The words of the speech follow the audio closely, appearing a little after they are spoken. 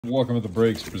Welcome to the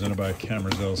breaks presented by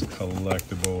Kammerzell's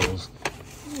Collectibles.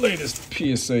 Latest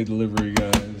PSA delivery,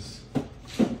 guys.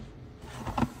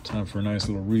 Time for a nice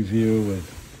little review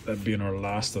with that being our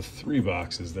last of 3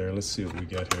 boxes there. Let's see what we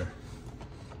get here.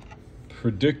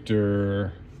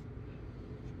 Predictor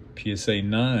PSA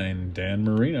 9, Dan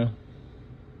Marino.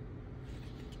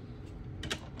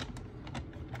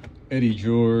 Eddie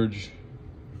George,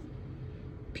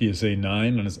 PSA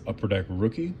 9 on his Upper Deck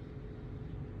rookie.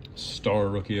 Star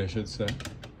rookie, I should say.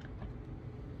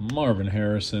 Marvin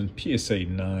Harrison, PSA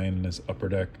 9 on his Upper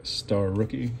Deck Star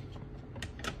rookie.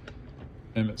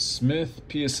 Emmett Smith,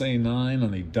 PSA 9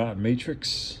 on the Dot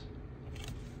Matrix.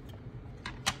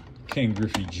 Ken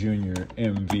Griffey Jr.,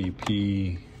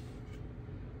 MVP,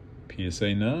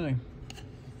 PSA 9.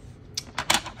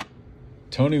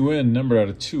 Tony Wynn, numbered out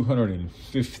of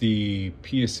 250,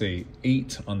 PSA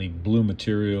 8 on the Blue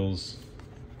Materials.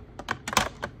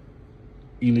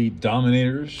 Elite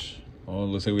Dominators. Oh,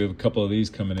 looks like we have a couple of these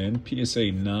coming in.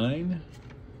 PSA 9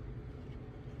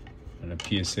 and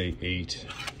a PSA 8.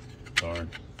 Darn.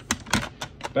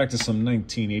 Back to some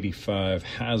 1985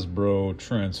 Hasbro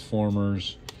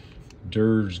Transformers.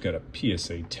 Dirge got a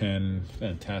PSA 10.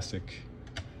 Fantastic.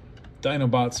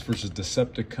 Dinobots versus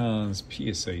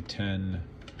Decepticons. PSA 10.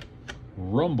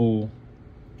 Rumble.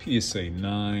 PSA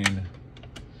 9.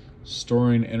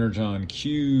 Storing Energon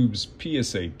Cubes,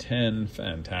 PSA 10,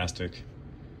 fantastic.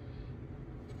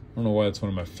 I don't know why it's one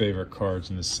of my favorite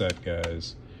cards in this set,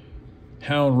 guys.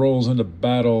 Hound Rolls into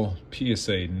Battle,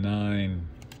 PSA 9.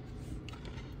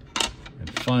 And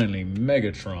finally,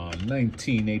 Megatron,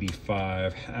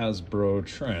 1985 Hasbro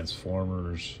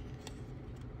Transformers,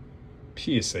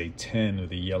 PSA 10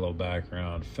 with a yellow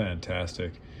background,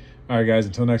 fantastic. All right, guys,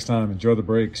 until next time, enjoy the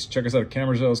breaks. Check us out at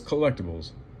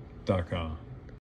KammerzellsCollectibles.com.